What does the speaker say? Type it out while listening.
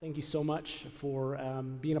Thank you so much for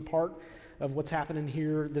being a part of what's happening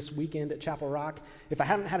here this weekend at Chapel Rock. If I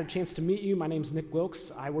haven't had a chance to meet you, my name's Nick Wilkes.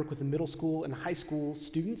 I work with the middle school and high school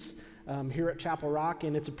students here at Chapel Rock,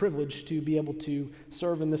 and it's a privilege to be able to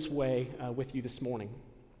serve in this way with you this morning.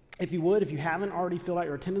 If you haven't already filled out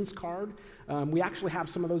your attendance card, we actually have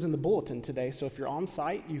some of those in the bulletin today, so if you're on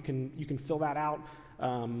site, you can fill that out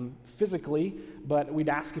physically, but we'd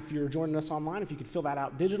ask if you're joining us online if you could fill that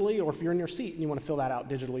out digitally, or if you're in your seat and you want to fill that out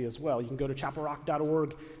digitally as well. You can go to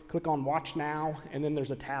chapelrock.org, click on Watch Now, and then there's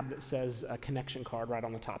a tab that says Connection Card right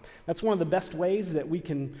on the top. That's one of the best ways that we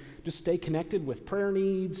can just stay connected with prayer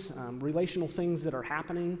needs, relational things that are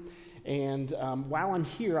happening. And while I'm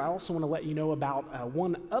here, I also want to let you know about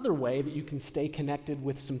one other way that you can stay connected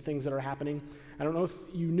with some things that are happening. I don't know if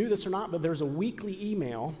you knew this or not, but there's a weekly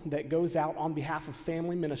email that goes out on behalf of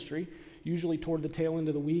family ministry, usually toward the tail end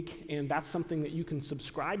of the week, and that's something that you can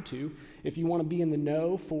subscribe to if you want to be in the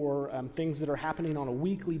know for things that are happening on a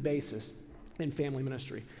weekly basis in family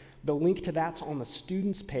ministry. The link to that's on the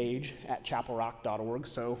students page at chapelrock.org,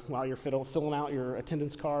 so while you're filling out your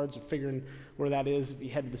attendance cards or figuring where that is, if you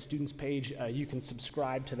head to the students page, you can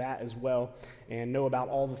subscribe to that as well and know about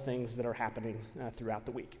all the things that are happening throughout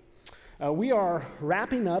the week. We are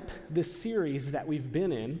wrapping up this series that we've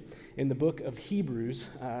been in the book of Hebrews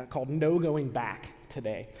called No Going Back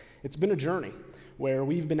today. It's been a journey where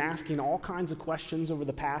we've been asking all kinds of questions over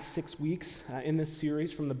the past 6 weeks in this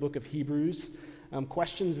series from the book of Hebrews,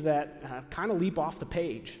 questions that kind of leap off the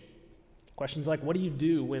page. Questions like, what do you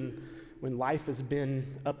do when life has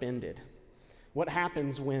been upended? What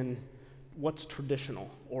happens when what's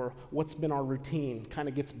traditional or what's been our routine kind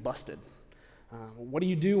of gets busted? What do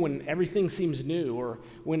you do when everything seems new or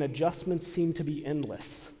when adjustments seem to be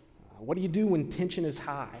endless? What do you do when tension is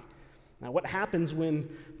high? What happens when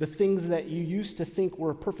the things that you used to think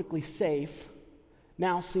were perfectly safe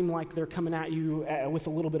now seem like they're coming at you with a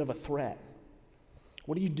little bit of a threat?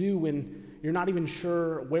 What do you do when you're not even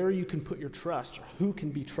sure where you can put your trust or who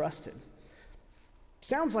can be trusted?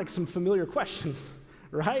 Sounds like some familiar questions,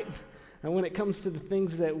 right? And when it comes to the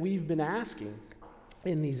things that we've been asking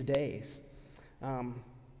in these days.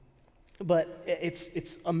 But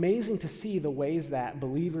it's amazing to see the ways that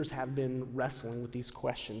believers have been wrestling with these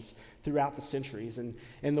questions throughout the centuries, and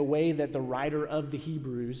the way that the writer of the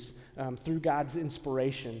Hebrews, through God's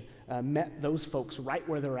inspiration, met those folks right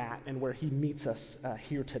where they're at and where he meets us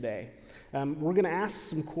here today. We're going to ask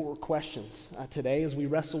some core questions today as we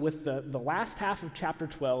wrestle with the last half of chapter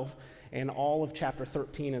 12 and all of chapter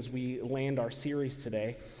 13 as we land our series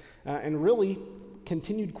today, and really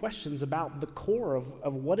continued questions about the core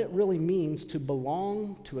of what it really means to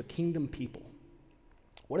belong to a kingdom people.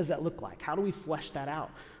 What does that look like? How do we flesh that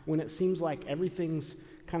out when it seems like everything's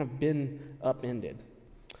kind of been upended?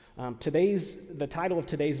 The title of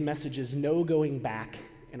today's message is No Going Back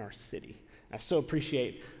in Our City. I so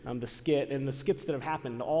appreciate the skit and the skits that have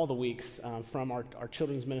happened all the weeks from our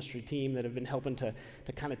children's ministry team that have been helping to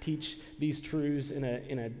kind of teach these truths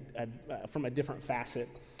from a different facet.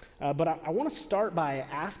 But I want to start by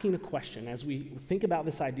asking a question as we think about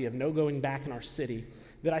this idea of no going back in our city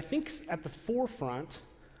that I think's at the forefront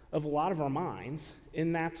of a lot of our minds,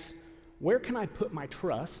 and that's, where can I put my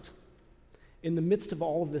trust in the midst of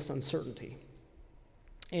all of this uncertainty?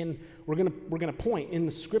 And we're gonna point in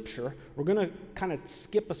the scripture, we're gonna kind of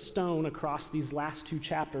skip a stone across these last two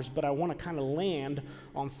chapters, but I want to kind of land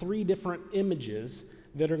on three different images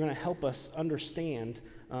that are going to help us understand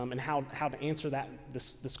and how to answer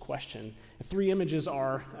this question. The three images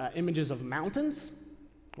are images of mountains.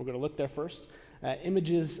 We're going to look there first.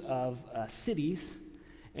 Images of cities,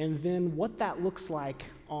 and then what that looks like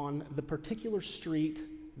on the particular street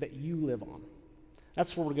that you live on.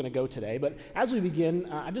 That's where we're going to go today. But as we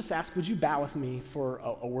begin, I just ask, would you bow with me for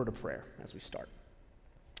a word of prayer as we start?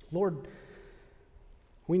 Lord,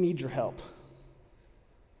 we need your help.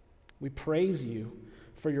 We praise you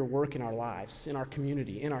for your work in our lives, in our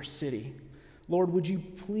community, in our city. Lord, would you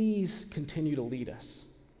please continue to lead us?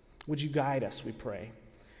 Would you guide us, we pray?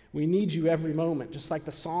 We need you every moment, just like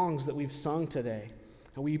the songs that we've sung today.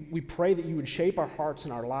 And we pray that you would shape our hearts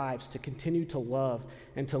and our lives to continue to love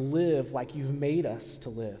and to live like you've made us to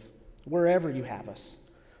live, wherever you have us.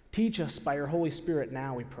 Teach us by your Holy Spirit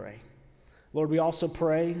now, we pray. Lord, we also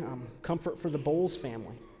pray comfort for the Bowles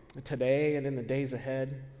family today and in the days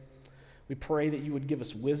ahead. We pray that you would give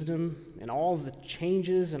us wisdom in all of the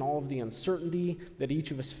changes and all of the uncertainty that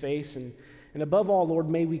each of us face. And above all, Lord,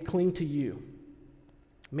 may we cling to you.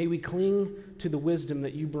 May we cling to the wisdom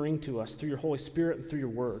that you bring to us through your Holy Spirit and through your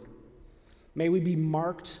word. May we be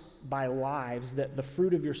marked by lives that the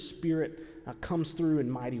fruit of your Spirit comes through in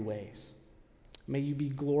mighty ways. May you be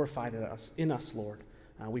glorified in us, Lord.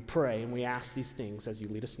 We pray and we ask these things as you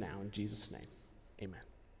lead us now. In Jesus' name, amen.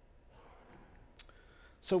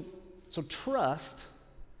 So trust,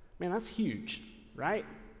 man, that's huge, right?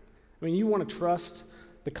 I mean, you want to trust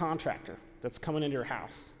the contractor that's coming into your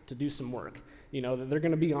house to do some work. You know, that they're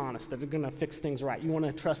going to be honest, that they're going to fix things right. You want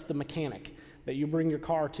to trust the mechanic that you bring your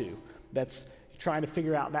car to that's trying to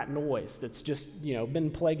figure out that noise that's just,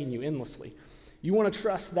 been plaguing you endlessly. You want to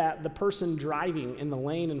trust that the person driving in the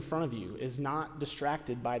lane in front of you is not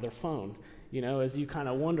distracted by their phone, as you kind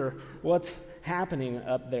of wonder what's happening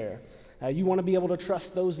up there. You want to be able to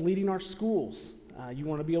trust those leading our schools. You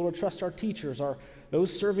want to be able to trust our teachers,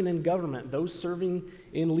 those serving in government, those serving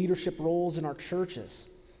in leadership roles in our churches.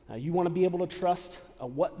 You want to be able to trust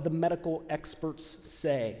what the medical experts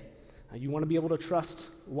say. You want to be able to trust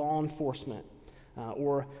law enforcement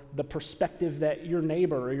or the perspective that your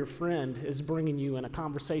neighbor or your friend is bringing you in a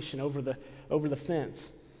conversation over the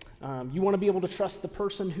fence. You want to be able to trust the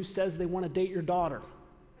person who says they want to date your daughter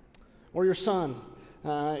or your son.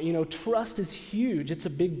 Trust is huge. It's a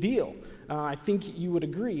big deal. I think you would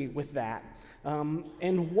agree with that.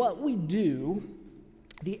 And what we do,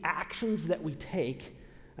 the actions that we take,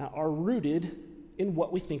 are rooted in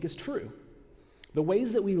what we think is true. The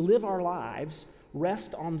ways that we live our lives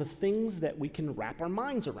rest on the things that we can wrap our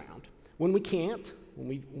minds around. When we can't,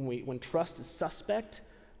 when trust is suspect,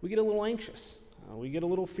 we get a little anxious. We get a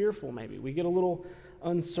little fearful maybe. We get a little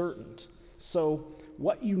uncertain. So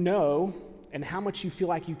what you know and how much you feel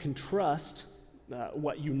like you can trust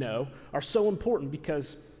what you know are so important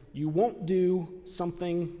because you won't do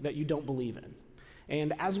something that you don't believe in.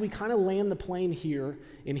 And as we kind of land the plane here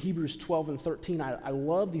in Hebrews 12 and 13, I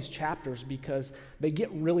love these chapters because they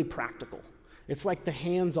get really practical. It's like the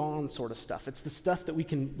hands-on sort of stuff. It's the stuff that we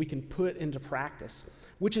can put into practice,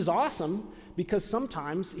 which is awesome because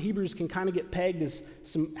sometimes Hebrews can kind of get pegged as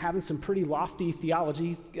having some pretty lofty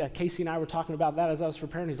theology. Casey and I were talking about that as I was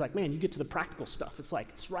preparing. He's like, man, you get to the practical stuff. It's like,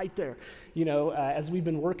 it's right there, as we've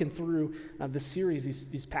been working through this series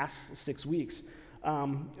these past 6 weeks.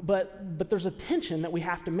 But there's a tension that we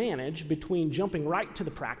have to manage between jumping right to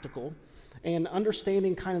the practical and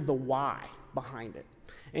understanding kind of the why behind it.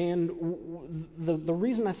 And the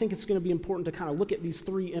reason I think it's going to be important to kind of look at these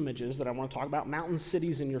three images that I want to talk about, mountains,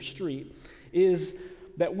 cities, and your street, is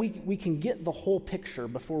that we can get the whole picture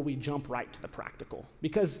before we jump right to the practical.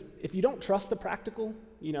 Because if you don't trust the practical,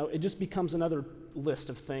 it just becomes another list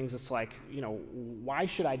of things. It's like, why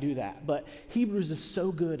should I do that? But Hebrews is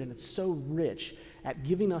so good and it's so rich at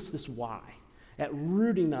giving us this why, at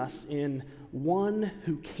rooting us in one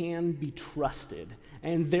who can be trusted.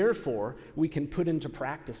 And therefore, we can put into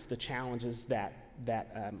practice the challenges that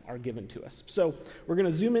are given to us. So we're going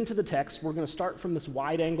to zoom into the text. We're going to start from this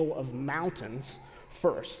wide angle of mountains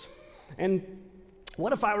first. And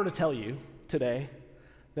what if I were to tell you today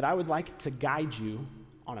that I would like to guide you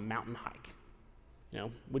on a mountain hike?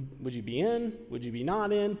 Would you be in? Would you be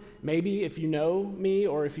not in? Maybe if you know me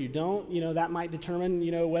or if you don't, that might determine,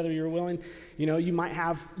 whether you're willing. You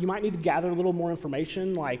might need to gather a little more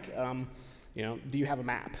information, like, do you have a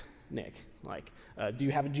map, Nick? Like, do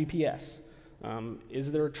you have a GPS?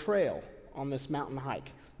 Is there a trail on this mountain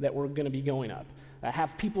hike that we're going to be going up?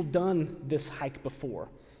 Have people done this hike before?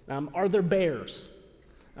 Are there bears?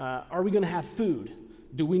 Are we going to have food?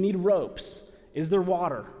 Do we need ropes? Is there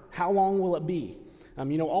water? How long will it be?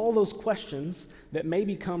 All those questions that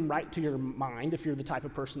maybe come right to your mind if you're the type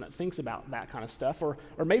of person that thinks about that kind of stuff, or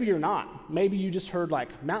maybe you're not. Maybe you just heard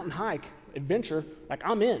like mountain hike, adventure, like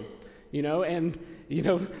I'm in, and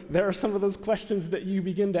there are some of those questions that you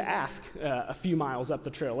begin to ask a few miles up the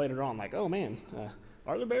trail later on, like, oh man,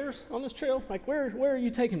 are there bears on this trail? Like, where are you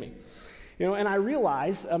taking me? And I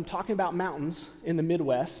realize I'm talking about mountains in the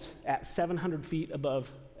Midwest at 700 feet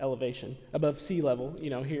above elevation, above sea level,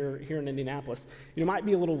 here in Indianapolis. It might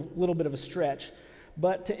be a little bit of a stretch,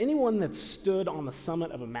 but to anyone that's stood on the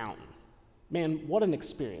summit of a mountain, man, what an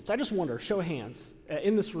experience. I just wonder, show of hands,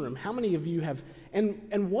 in this room, how many of you have,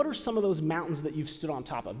 and what are some of those mountains that you've stood on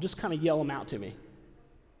top of? Just kind of yell them out to me.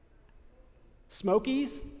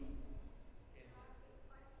 Smokies?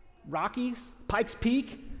 Rockies? Pikes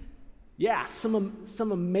Peak? Yeah, some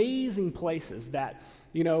amazing places that,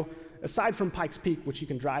 aside from Pikes Peak, which you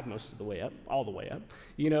can drive most of the way up, all the way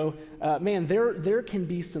up, man, there can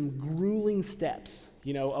be some grueling steps,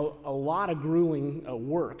 a lot of grueling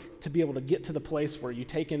work to be able to get to the place where you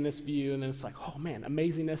take in this view, and then it's like, oh man,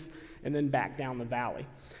 amazingness, and then back down the valley.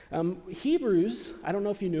 Hebrews, I don't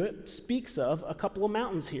know if you knew it, speaks of a couple of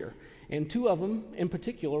mountains here, and two of them in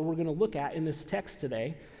particular we're going to look at in this text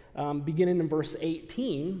today, beginning in verse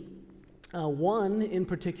 18. One in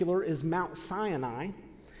particular is Mount Sinai,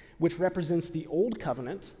 which represents the Old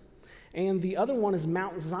Covenant, and the other one is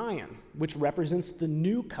Mount Zion, which represents the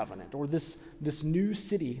New Covenant, or this new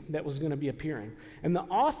city that was going to be appearing. And the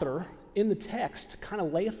author in the text, to kind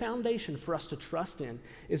of lay a foundation for us to trust in,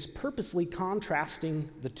 is purposely contrasting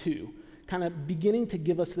the two, kind of beginning to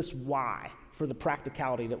give us this why for the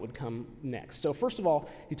practicality that would come next. So first of all,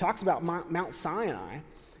 he talks about Mount Sinai,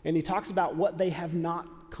 and he talks about what they have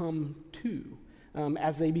not come to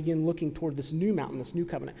as they begin looking toward this new mountain, this new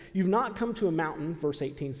covenant. You've not come to a mountain, verse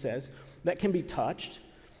 18 says, that can be touched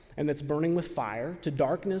and that's burning with fire, to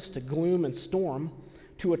darkness, to gloom and storm,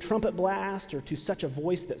 to a trumpet blast, or to such a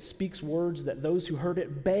voice that speaks words that those who heard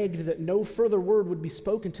it begged that no further word would be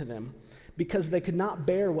spoken to them, because they could not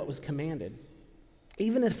bear what was commanded.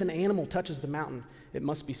 Even if an animal touches the mountain, it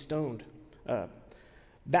must be stoned.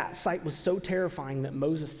 That sight was so terrifying that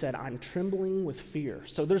Moses said, "I'm trembling with fear."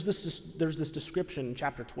 So there's this description in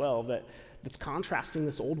chapter 12 that's contrasting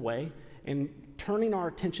this old way and turning our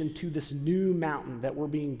attention to this new mountain that we're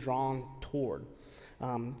being drawn toward.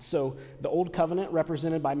 So the Old Covenant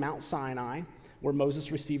represented by Mount Sinai, where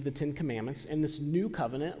Moses received the 10 Commandments, and this new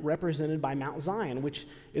covenant represented by Mount Zion, which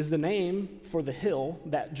is the name for the hill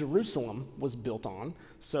that Jerusalem was built on.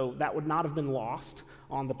 So that would not have been lost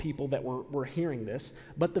on the people that were hearing this.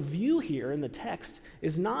 But the view here in the text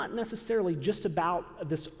is not necessarily just about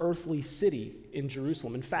this earthly city in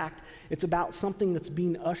Jerusalem. In fact, it's about something that's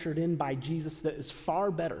being ushered in by Jesus that is far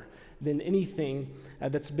better than anything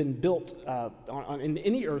that's been built in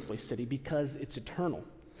any earthly city, because it's eternal.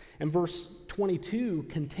 And verse 22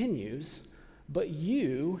 continues, "But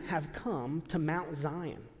you have come to Mount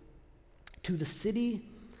Zion, to the city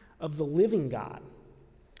of the living God,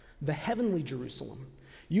 the heavenly Jerusalem.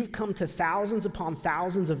 You've come to thousands upon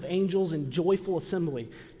thousands of angels in joyful assembly,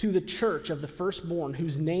 to the church of the firstborn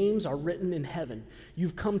whose names are written in heaven.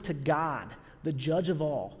 You've come to God, the judge of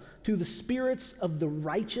all, to the spirits of the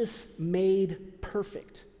righteous made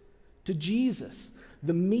perfect, to Jesus,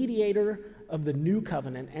 the mediator of the new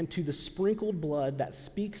covenant, and to the sprinkled blood that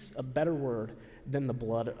speaks a better word than the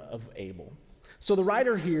blood of Abel." So the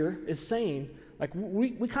writer here is saying, like,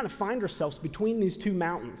 we kind of find ourselves between these two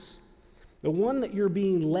mountains. The one that you're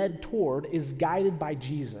being led toward is guided by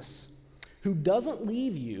Jesus, who doesn't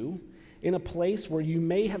leave you in a place where you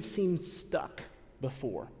may have seemed stuck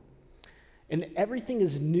before. And everything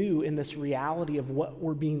is new in this reality of what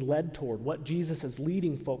we're being led toward, what Jesus is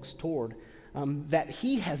leading folks toward, that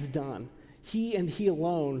he has done, he and he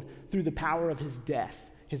alone, through the power of his death,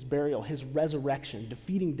 his burial, his resurrection,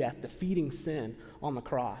 defeating death, defeating sin on the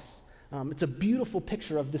cross. It's a beautiful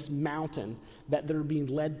picture of this mountain that they're being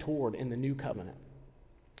led toward in the new covenant.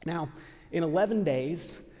 Now, in 11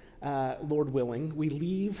 days, Lord willing, we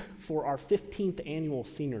leave for our 15th annual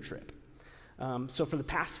senior trip. So for the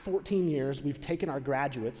past 14 years, we've taken our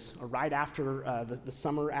graduates right after the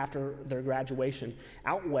summer after their graduation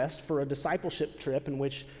out west for a discipleship trip in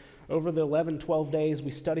which over the 11, 12 days,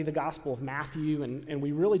 we study the Gospel of Matthew, and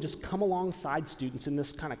we really just come alongside students in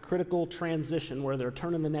this kind of critical transition where they're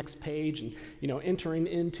turning the next page and, entering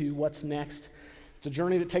into what's next. It's a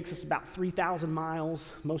journey that takes us about 3,000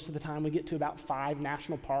 miles. Most of the time, we get to about 5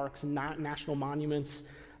 national parks and national monuments.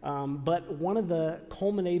 But one of the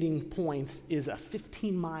culminating points is a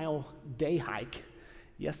 15-mile day hike.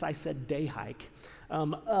 Yes, I said day hike.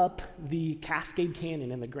 Up the Cascade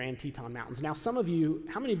Canyon in the Grand Teton Mountains. Now, how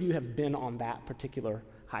many of you have been on that particular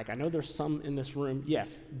hike? I know there's some in this room.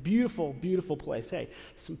 Yes, beautiful, beautiful place. Hey,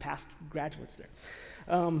 some past graduates there.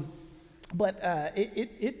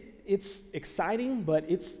 It's exciting, but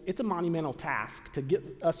it's a monumental task to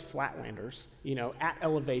get us flatlanders, at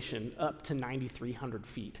elevation up to 9,300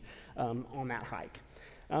 feet on that hike.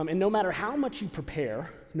 And no matter how much you prepare,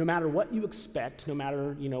 no matter what you expect, no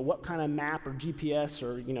matter what kind of map or GPS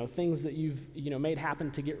or things that you've made happen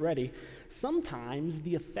to get ready, sometimes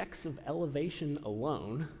the effects of elevation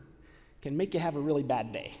alone can make you have a really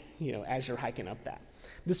bad day, as you're hiking up that.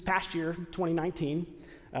 This past year, 2019,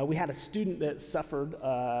 we had a student that suffered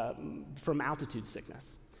from altitude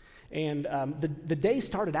sickness. And the day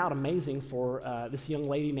started out amazing for this young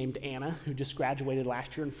lady named Anna, who just graduated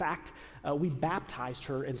last year. In fact, we baptized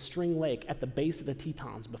her in String Lake at the base of the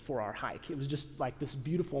Tetons before our hike. It was just like this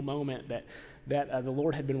beautiful moment that the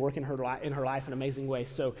Lord had been working in her life in amazing ways.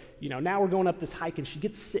 So, now we're going up this hike, and she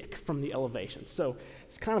gets sick from the elevation. So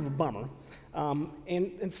it's kind of a bummer.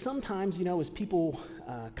 And sometimes, as people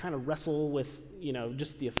kind of wrestle with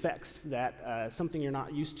just the effects that something you're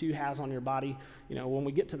not used to has on your body. When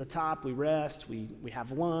we get to the top, we rest, we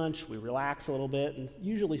have lunch, we relax a little bit, and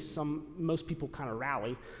usually most people kind of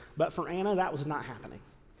rally. But for Anna, that was not happening.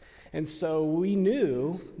 And so we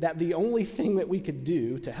knew that the only thing that we could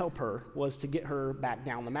do to help her was to get her back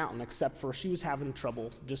down the mountain, except for she was having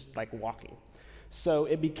trouble just like walking. So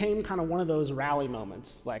it became kind of one of those rally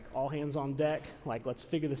moments, like all hands on deck, like let's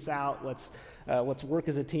figure this out, let's work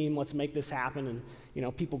as a team, let's make this happen.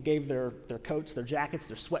 And people gave their coats, their jackets,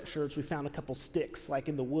 their sweatshirts. We found a couple sticks like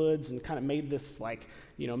in the woods and kind of made this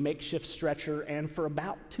makeshift stretcher. And for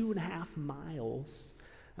about 2.5 miles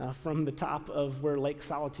from the top of where Lake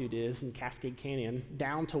Solitude is in Cascade Canyon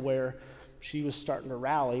down to where she was starting to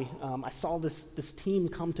rally, I saw this team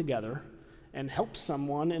come together and help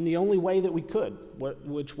someone in the only way that we could,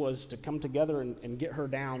 which was to come together and get her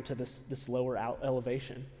down to this lower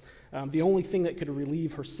elevation. The only thing that could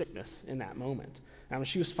relieve her sickness in that moment.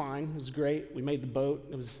 She was fine. It was great. We made the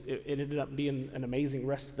boat. It ended up being an amazing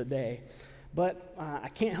rest of the day. But I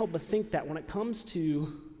can't help but think that when it comes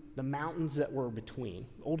to the mountains that were between,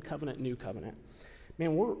 Old Covenant, New Covenant,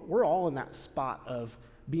 man, we're all in that spot of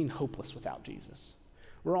being hopeless without Jesus.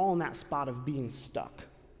 We're all in that spot of being stuck,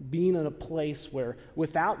 being in a place where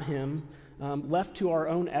without him, left to our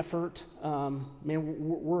own effort,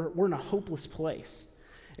 we're in a hopeless place.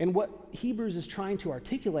 And what Hebrews is trying to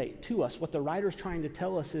articulate to us, what the writer is trying to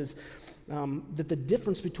tell us is that the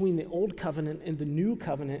difference between the Old Covenant and the New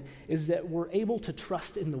Covenant is that we're able to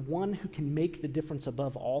trust in the one who can make the difference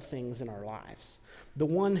above all things in our lives, the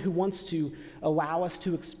one who wants to allow us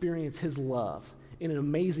to experience his love in an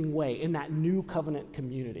amazing way in that new covenant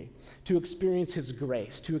community, to experience his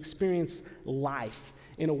grace, to experience life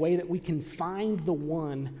in a way that we can find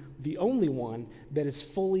the only one that is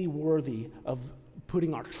fully worthy of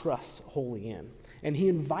putting our trust wholly in. And he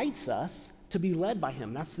invites us to be led by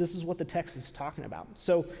him. This is what the text is talking about.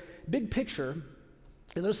 So, big picture,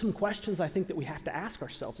 there's some questions I think that we have to ask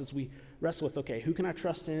ourselves as we wrestle with, okay, who can I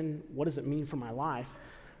trust in? What does it mean for my life?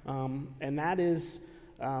 And that is,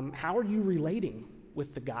 how are you relating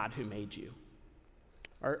with the God who made you?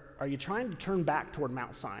 Are you trying to turn back toward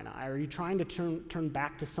Mount Sinai? Are you trying to turn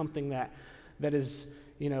back to something that is,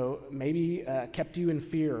 maybe kept you in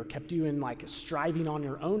fear, or kept you in striving on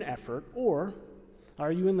your own effort? Or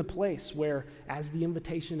are you in the place where, as the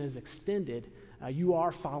invitation is extended, you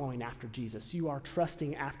are following after Jesus? You are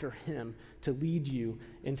trusting after him to lead you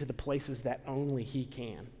into the places that only he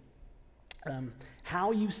can.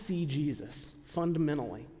 How you see Jesus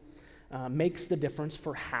fundamentally makes the difference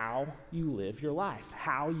for how you live your life,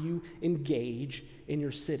 how you engage in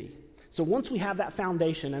your city. So once we have that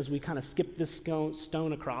foundation, as we kind of skip this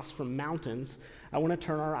stone across from mountains, I want to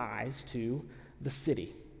turn our eyes to the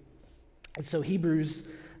city. And so Hebrews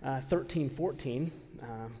 13:14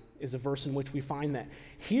 is a verse in which we find that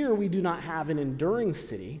here we do not have an enduring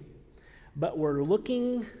city, but we're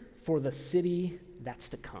looking for the city that's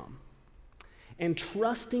to come. And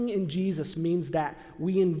trusting in Jesus means that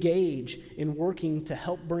we engage in working to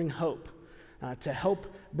help bring hope, to help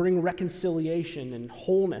bring reconciliation and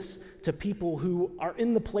wholeness to people who are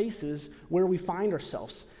in the places where we find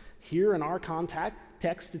ourselves. Here in our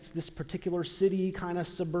context, it's this particular city, kind of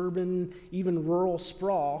suburban, even rural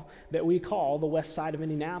sprawl that we call the west side of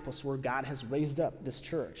Indianapolis, where God has raised up this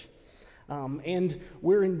church. And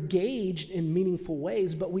we're engaged in meaningful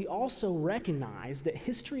ways, but we also recognize that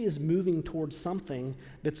history is moving towards something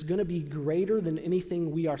that's going to be greater than anything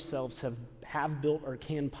we ourselves have built or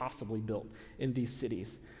can possibly build in these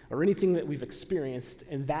cities, or anything that we've experienced,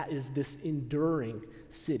 and that is this enduring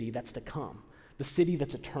city that's to come, the city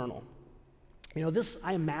that's eternal. This,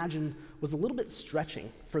 I imagine, was a little bit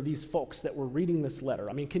stretching for these folks that were reading this letter.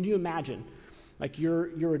 I mean, can you imagine,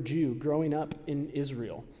 you're a Jew growing up in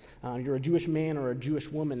Israel. You're a Jewish man or a Jewish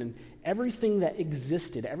woman, and everything that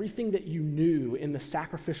existed, everything that you knew in the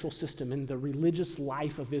sacrificial system, in the religious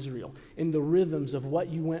life of Israel, in the rhythms of what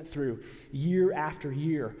you went through year after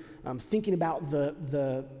year, thinking about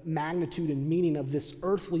the magnitude and meaning of this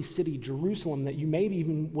earthly city, Jerusalem, that you maybe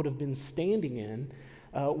even would have been standing in,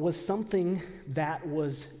 was something that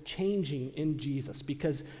was changing in Jesus,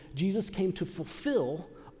 because Jesus came to fulfill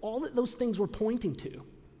all that those things were pointing to.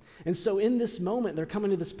 And so in this moment, they're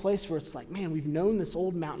coming to this place where it's like, man, we've known this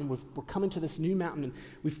old mountain, we're coming to this new mountain, and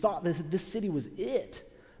we've thought this city was it.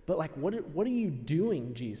 But what are you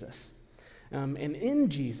doing, Jesus? And in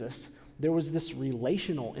Jesus, there was this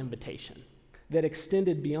relational invitation that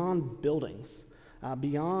extended beyond buildings,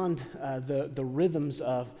 beyond the rhythms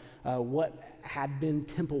of what had been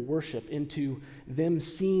temple worship, into them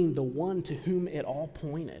seeing the one to whom it all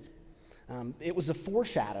pointed. It was a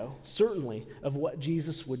foreshadow, certainly, of what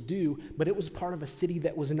Jesus would do, but it was part of a city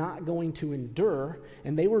that was not going to endure,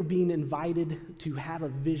 and they were being invited to have a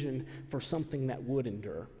vision for something that would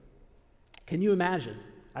endure. Can you imagine?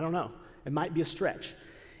 I don't know. It might be a stretch.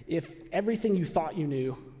 if everything you thought you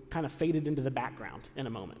knew kind of faded into the background in a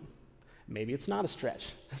moment? Maybe it's not a stretch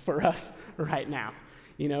for us right now.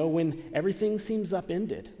 When everything seems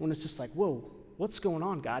upended, when it's just like, whoa, what's going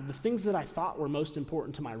on, God? The things that I thought were most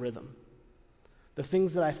important to my rhythm, the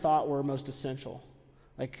things that I thought were most essential,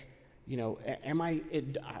 the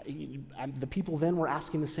people then were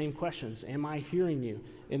asking the same questions. Am I hearing you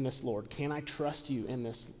in this, Lord? Can I trust you in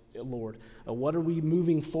this, Lord? What are we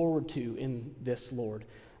moving forward to in this, Lord?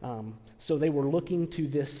 So they were looking to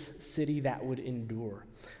this city that would endure.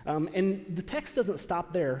 And the text doesn't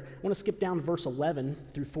stop there. I want to skip down to verse 11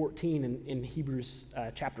 through 14 in Hebrews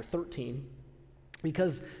chapter 13,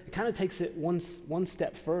 because it kind of takes it one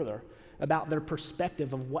step further about their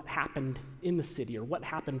perspective of what happened in the city, or what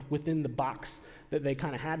happened within the box that they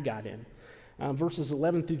kind of had God in. Verses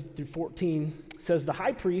 11 through 14 says, the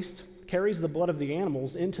high priest carries the blood of the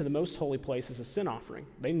animals into the most holy place as a sin offering.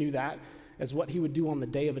 They knew that as what he would do on the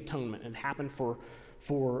Day of Atonement. It happened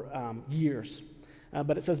for years.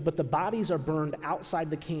 But it says, but the bodies are burned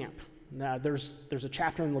outside the camp. Now, there's a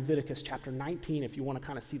chapter in Leviticus, chapter 19, if you want to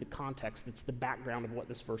kind of see the context. That's the background of what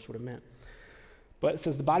this verse would have meant. But it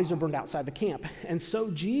says the bodies are burned outside the camp. And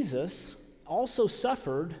so Jesus also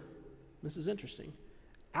suffered, this is interesting,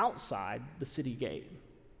 outside the city gate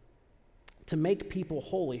to make people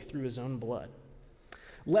holy through his own blood.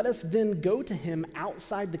 Let us then go to him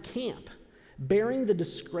outside the camp, bearing the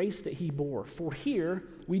disgrace that he bore. For here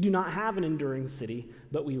we do not have an enduring city,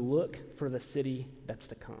 but we look for the city that's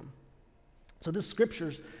to come. So this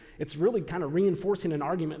scriptures, it's really kind of reinforcing an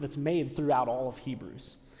argument that's made throughout all of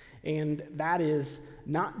Hebrews. And that is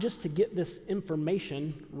not just to get this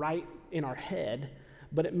information right in our head,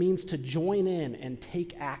 but it means to join in and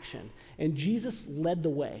take action. And Jesus led the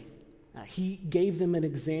way. He gave them an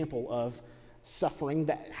example of suffering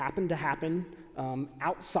that happened to happen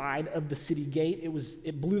outside of the city gate.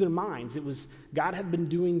 It blew their minds. God had been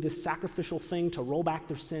doing this sacrificial thing to roll back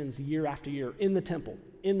their sins year after year in the temple,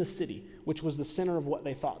 in the city, which was the center of what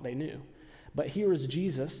they thought they knew. But here is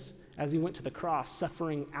Jesus, as he went to the cross,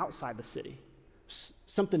 suffering outside the city.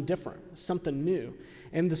 Something different, something new.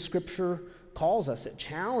 And the scripture calls us, it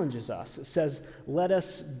challenges us. It says, let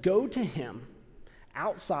us go to him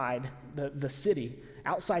outside the city,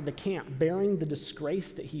 outside the camp, bearing the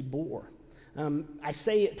disgrace that he bore. I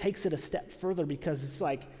say it takes it a step further because it's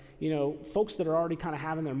like, folks that are already kind of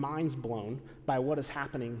having their minds blown by what is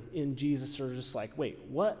happening in Jesus are just like, wait,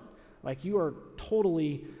 what? Like, you are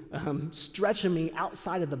totally stretching me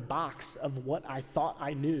outside of the box of what I thought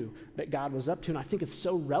I knew that God was up to. And I think it's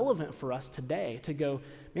so relevant for us today to go,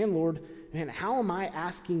 Lord, how am I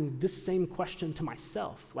asking this same question to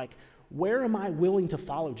myself? Like, where am I willing to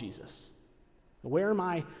follow Jesus?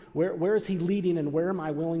 Where is he leading, and where am I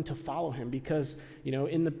willing to follow him? Because,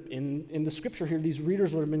 in the scripture here, these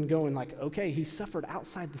readers would have been going like, okay, he suffered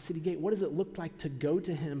outside the city gate. What does it look like to go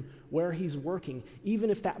to him where he's working, even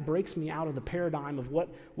if that breaks me out of the paradigm of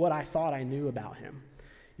what I thought I knew about him?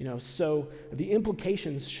 So the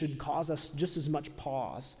implications should cause us just as much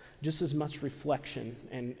pause, just as much reflection,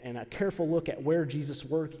 and a careful look at where Jesus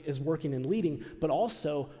is working and leading, but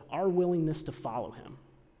also our willingness to follow him.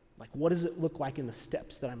 Like, what does it look like in the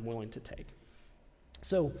steps that I'm willing to take?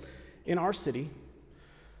 So in our city,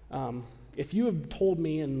 if you had told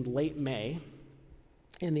me in late May,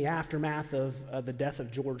 in the aftermath of the death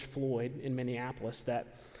of George Floyd in Minneapolis, that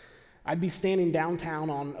I'd be standing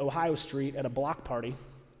downtown on Ohio Street at a block party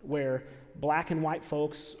where black and white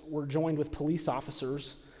folks were joined with police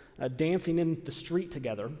officers dancing in the street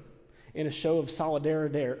together in a show of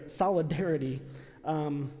solidarity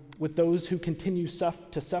with those who continue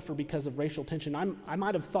to suffer because of racial tension, I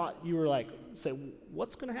might have thought you were say,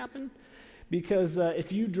 what's going to happen? Because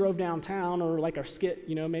if you drove downtown, or like our skit,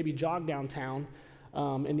 maybe jogged downtown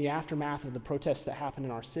in the aftermath of the protests that happened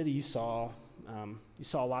in our city, you saw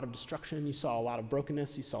a lot of destruction, you saw a lot of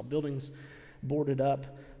brokenness, you saw buildings boarded up,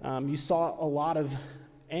 you saw a lot of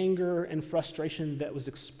anger and frustration that was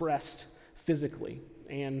expressed physically.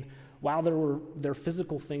 And while there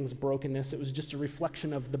physical things brokenness, it was just a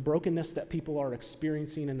reflection of the brokenness that people are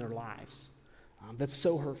experiencing in their lives. That's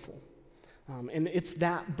so hurtful. And it's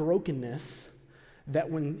that brokenness that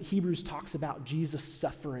when Hebrews talks about Jesus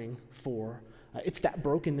suffering for, it's that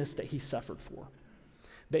brokenness that he suffered for.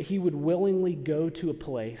 That he would willingly go to a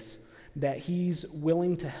place that he's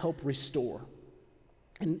willing to help restore.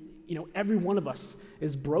 And every one of us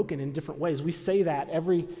is broken in different ways. We say that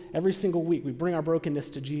every single week. We bring our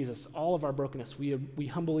brokenness to Jesus, all of our brokenness. We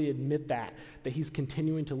humbly admit that he's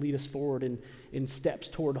continuing to lead us forward in steps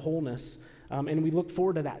toward wholeness. And we look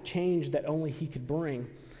forward to that change that only he could bring.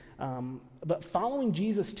 But following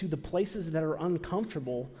Jesus to the places that are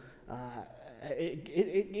uncomfortable,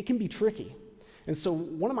 it can be tricky. And so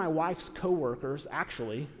one of my wife's coworkers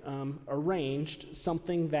actually arranged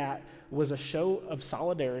something that was a show of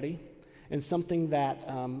solidarity and something that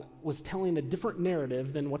was telling a different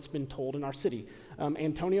narrative than what's been told in our city.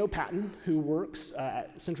 Antonio Patton, who works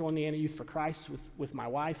at Central Indiana Youth for Christ with my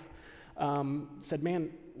wife, said,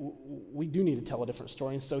 man, we do need to tell a different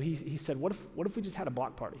story. And so he said, what if we just had a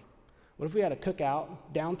block party? What if we had a cookout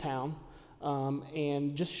downtown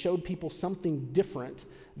and just showed people something different,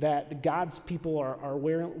 that God's people are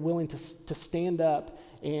willing to stand up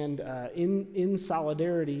and in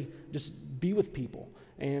solidarity just be with people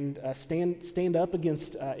and stand up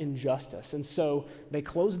against injustice. And so they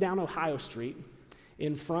closed down Ohio Street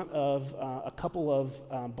in front of a couple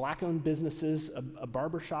of black-owned businesses, a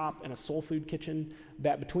barber shop and a soul food kitchen,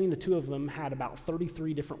 that between the two of them had about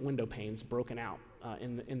 33 different window panes broken out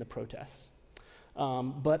in the protests.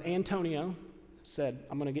 But Antonio said,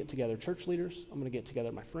 I'm going to get together church leaders, I'm going to get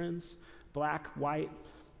together my friends, black, white,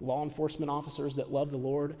 law enforcement officers that love the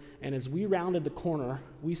Lord. And as we rounded the corner,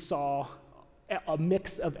 we saw a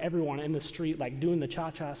mix of everyone in the street, like doing the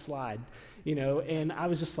cha-cha slide, and I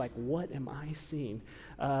was just like, what am I seeing?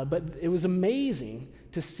 But it was amazing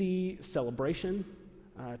to see celebration,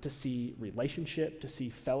 to see relationship, to see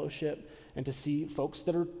fellowship, and to see folks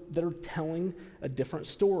that are telling a different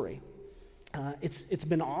story. It's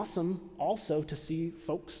been awesome also to see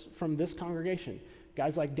folks from this congregation,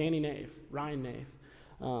 guys like Danny Nave, Ryan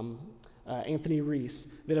Nave, Anthony Reese,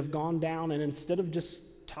 that have gone down and instead of just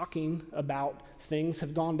talking about things,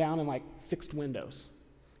 have gone down and like fixed windows.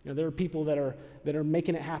 There are people that are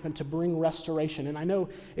making it happen to bring restoration. And I know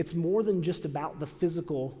it's more than just about the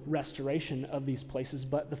physical restoration of these places,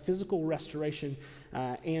 but the physical restoration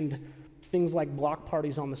and things like block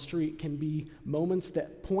parties on the street can be moments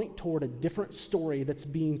that point toward a different story that's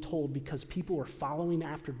being told because people are following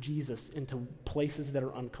after Jesus into places that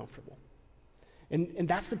are uncomfortable. And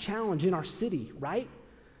that's the challenge in our city, right?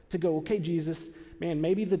 To go, okay, Jesus, man,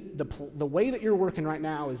 maybe the way that you're working right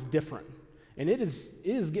now is different. And it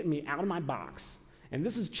is getting me out of my box. And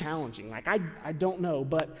this is challenging. Like, I don't know,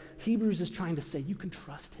 but Hebrews is trying to say you can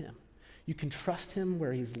trust him. You can trust him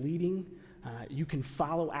where he's leading. You can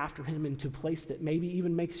follow after him into a place that maybe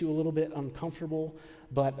even makes you a little bit uncomfortable.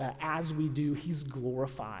 But as we do, he's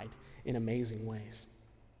glorified in amazing ways.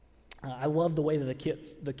 I love the way that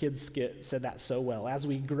the kids skit said that so well. As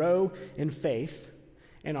we grow in faith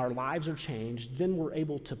and our lives are changed, then we're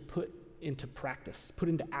able to put into practice, put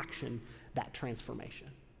into action that transformation.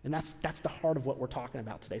 And that's the heart of what we're talking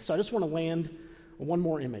about today. So I just want to land one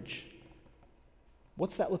more image.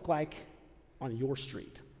 What's that look like on your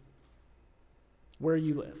street, where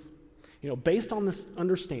you live? Based on this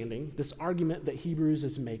understanding, this argument that Hebrews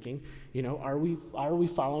is making, are we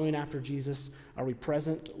following after Jesus? Are we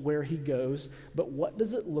present where he goes? But what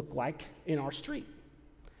does it look like in our street,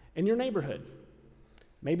 in your neighborhood?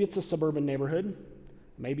 Maybe it's a suburban neighborhood.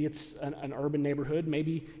 Maybe it's an urban neighborhood.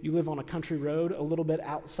 Maybe you live on a country road a little bit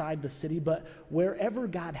outside the city. But wherever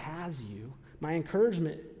God has you, my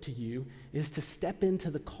encouragement to you is to step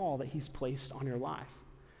into the call that he's placed on your life.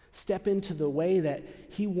 Step into the way that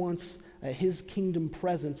he wants his kingdom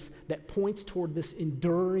presence that points toward this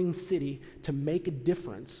enduring city to make a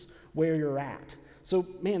difference where you're at. So,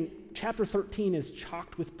 man, chapter 13 is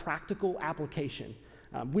chocked with practical application.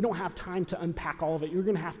 We don't have time to unpack all of it. You're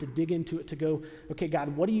going to have to dig into it to go, okay, God,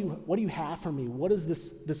 what do you have for me? What does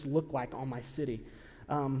this look like on my city?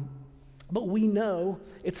 But we know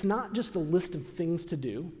it's not just a list of things to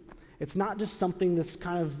do. It's not just something that's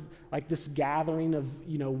kind of like this gathering of,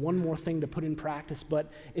 one more thing to put in practice,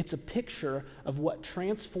 but it's a picture of what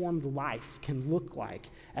transformed life can look like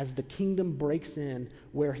as the kingdom breaks in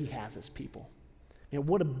where he has his people. And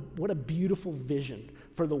what a beautiful vision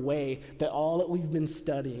for the way that all that we've been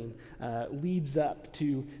studying leads up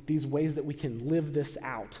to these ways that we can live this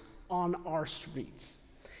out on our streets.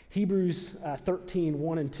 Hebrews 13,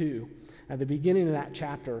 1 and 2, at the beginning of that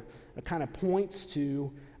chapter, kind of points to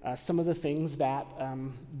some of the things that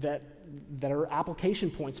are application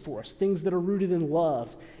points for us, things that are rooted in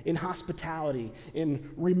love, in hospitality, in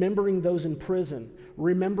remembering those in prison,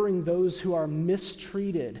 remembering those who are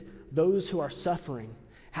mistreated, those who are suffering,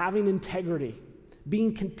 having integrity,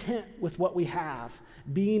 being content with what we have,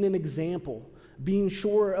 being an example, being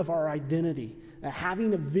sure of our identity,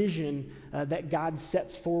 having a vision that God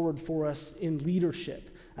sets forward for us in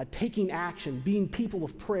leadership, taking action, being people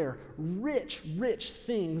of prayer, rich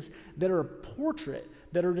things that are a portrait,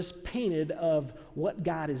 that are just painted of what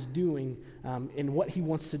God is doing and what he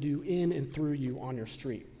wants to do in and through you on your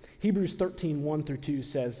street. Hebrews 13, 1 through 2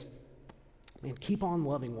 says, man, keep on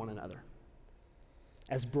loving one another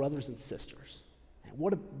as brothers and sisters. Man,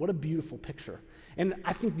 what a beautiful picture. And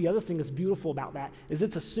I think the other thing that's beautiful about that is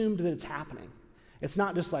it's assumed that it's happening. It's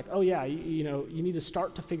not just like, oh yeah, you need to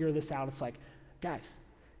start to figure this out. It's like, guys,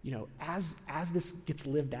 as this gets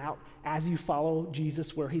lived out, as you follow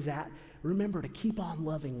Jesus where he's at, remember to keep on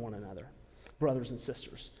loving one another, brothers and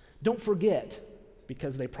sisters. Don't forget,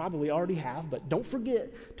 because they probably already have, but don't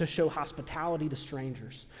forget to show hospitality to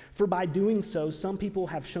strangers. For by doing so, some people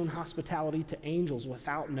have shown hospitality to angels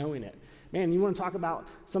without knowing it. Man, you want to talk about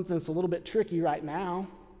something that's a little bit tricky right now?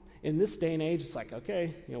 In this day and age, it's like,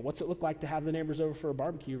 okay, what's it look like to have the neighbors over for a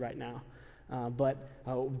barbecue right now? But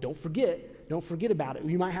don't forget about it.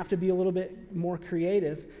 You might have to be a little bit more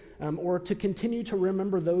creative, or to continue to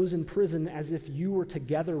remember those in prison as if you were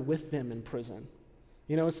together with them in prison.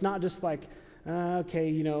 It's not just like,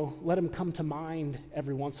 okay, let them come to mind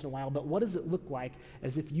every once in a while, but what does it look like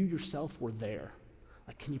as if you yourself were there?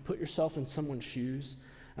 Like, can you put yourself in someone's shoes?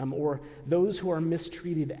 Or those who are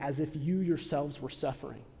mistreated as if you yourselves were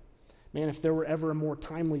suffering. Man, if there were ever a more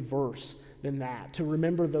timely verse than that, to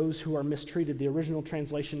remember those who are mistreated, the original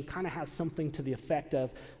translation kind of has something to the effect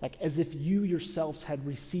of, like, as if you yourselves had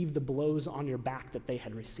received the blows on your back that they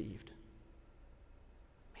had received.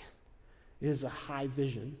 Man, it is a high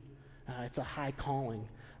vision. It's a high calling,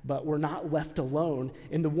 but we're not left alone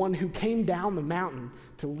in the one who came down the mountain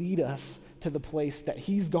to lead us to the place that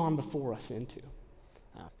he's gone before us into.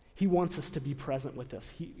 He wants us to be present with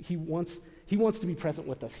us. He wants to be present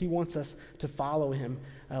with us. He wants us to follow him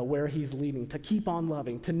where he's leading, to keep on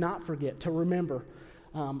loving, to not forget, to remember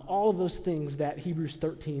all of those things that Hebrews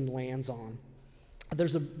 13 lands on.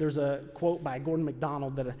 There's a quote by Gordon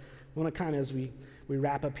MacDonald that I want to kind of, as we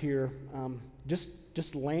wrap up here,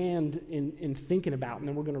 just land in thinking about, and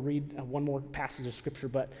then we're going to read one more passage of Scripture.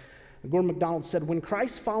 But Gordon MacDonald said, when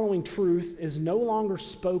Christ following truth is no longer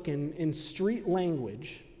spoken in street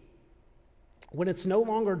language, when it's no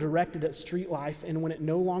longer directed at street life, and when it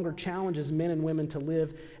no longer challenges men and women to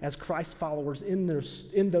live as Christ followers in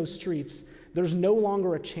those streets, there's no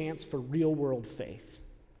longer a chance for real-world faith.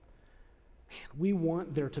 Man, we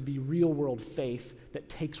want there to be real-world faith that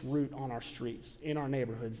takes root on our streets, in our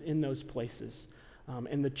neighborhoods, in those places.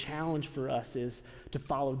 And the challenge for us is to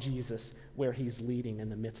follow Jesus where he's leading in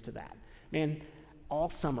the midst of that. Man, all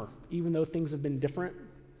summer, even though things have been different,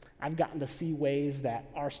 I've gotten to see ways that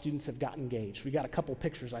our students have gotten engaged. We got a couple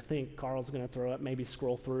pictures I think Carl's going to throw up, maybe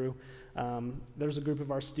scroll through. There's a group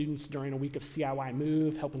of our students during a week of CIY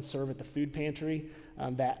Move helping serve at the food pantry.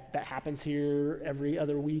 That happens here every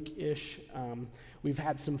other week-ish. We've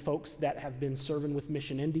had some folks that have been serving with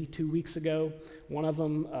Mission Indy 2 weeks ago. One of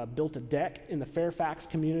them built a deck in the Fairfax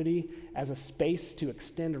community as a space to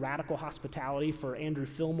extend radical hospitality for Andrew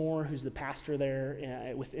Fillmore, who's the pastor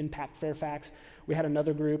there with Impact Fairfax. We had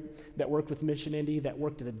another group that worked with Mission Indy that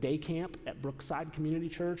worked at a day camp at Brookside Community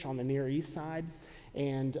Church on the Near East Side,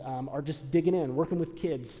 and are just digging in, working with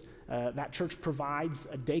kids. That church provides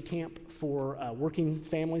a day camp for working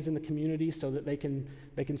families in the community so that they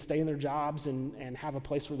can stay in their jobs and have a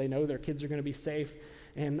place where they know their kids are going to be safe.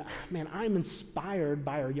 And man, I'm inspired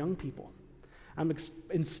by our young people. I'm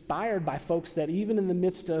inspired by folks that even in the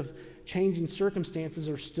midst of changing circumstances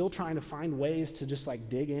are still trying to find ways to just like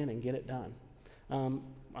dig in and get it done.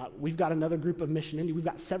 We've got another group of Mission Indy. We've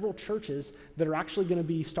got several churches that are actually going to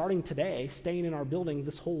be starting today, staying in our building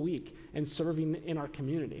this whole week and serving in our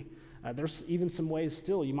community. There's even some ways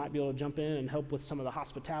still you might be able to jump in and help with some of the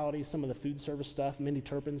hospitality, some of the food service stuff. Mindy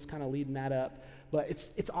Turpin's kind of leading that up. But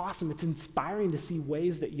it's awesome. It's inspiring to see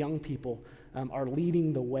ways that young people are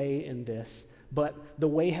leading the way in this. But the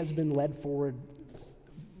way has been led forward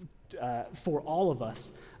for all of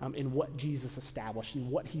us in what Jesus established and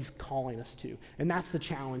what he's calling us to. And that's the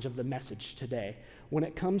challenge of the message today. When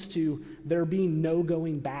it comes to there being no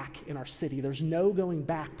going back in our city, there's no going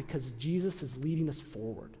back because Jesus is leading us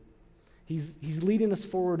forward. He's leading us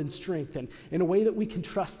forward in strength and in a way that we can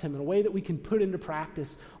trust him, in a way that we can put into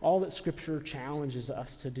practice all that Scripture challenges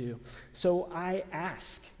us to do. So I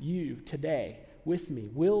ask you today, with me,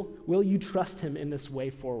 will you trust him in this way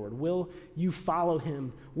forward? Will you follow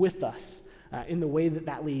him with us in the way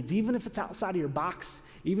that leads? Even if it's outside of your box,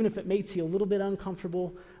 even if it makes you a little bit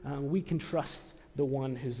uncomfortable, we can trust the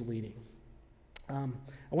one who's leading. I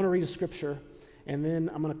want to read a scripture, and then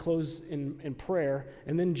I'm going to close in prayer,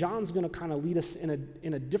 and then John's going to kind of lead us in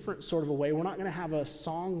a different sort of a way. We're not going to have a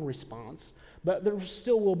song response, but there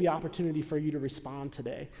still will be opportunity for you to respond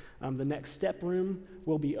today. The next step room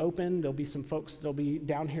will be open. There'll be some folks that'll be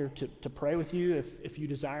down here to pray with you if you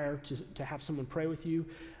desire to have someone pray with you.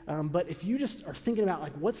 But if you just are thinking about,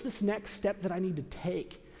 like, what's this next step that I need to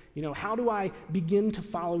take? You know, how do I begin to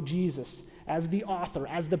follow Jesus as the author,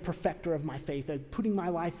 as the perfecter of my faith, as putting my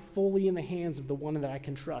life fully in the hands of the one that I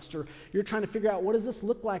can trust? Or you're trying to figure out, what does this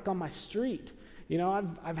look like on my street? You know,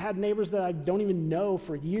 I've had neighbors that I don't even know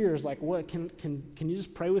for years. Like, what can you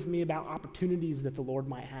just pray with me about opportunities that the Lord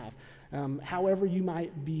might have? However you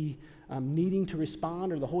might be needing to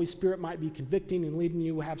respond, or the Holy Spirit might be convicting and leading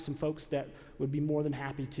you, we'll have some folks that would be more than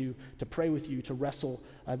happy to pray with you, to wrestle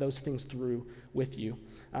those things through with you.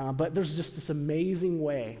 But there's just this amazing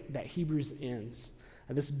way that Hebrews ends,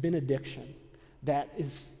 this benediction that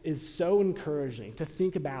is so encouraging to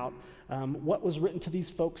think about what was written to these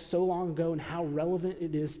folks so long ago and how relevant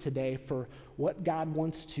it is today for what God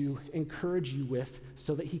wants to encourage you with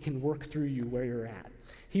so that he can work through you where you're at.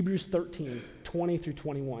 Hebrews 13, 20 through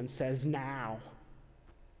 21 says, "Now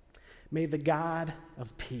may the God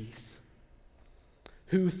of peace,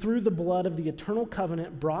 who through the blood of the eternal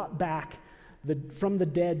covenant brought back from the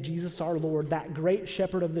dead Jesus our Lord, that great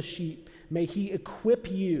shepherd of the sheep, may he equip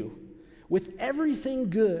you with everything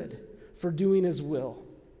good for doing his will.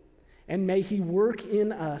 And may he work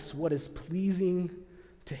in us what is pleasing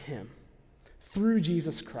to him, through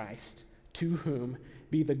Jesus Christ, to whom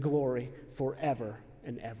be the glory forever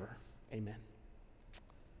and ever. Amen."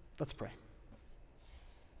 Let's pray.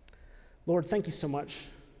 Lord, thank you so much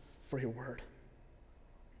for your word.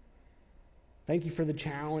 Thank you for the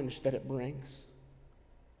challenge that it brings.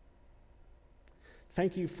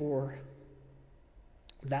 Thank you for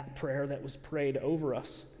that prayer that was prayed over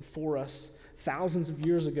us, for us, thousands of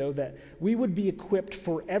years ago, that we would be equipped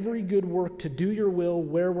for every good work to do your will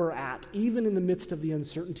where we're at, even in the midst of the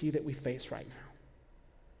uncertainty that we face right now.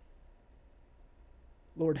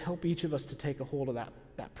 Lord, help each of us to take a hold of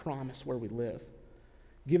that promise where we live.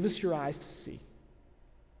 Give us your eyes to see.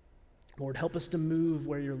 Lord, help us to move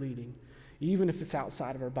where you're leading, even if it's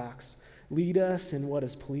outside of our box. Lead us in what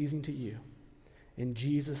is pleasing to you. In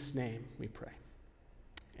Jesus' name we pray.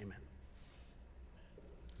 Amen.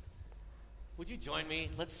 Would you join me?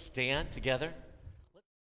 Let's stand together.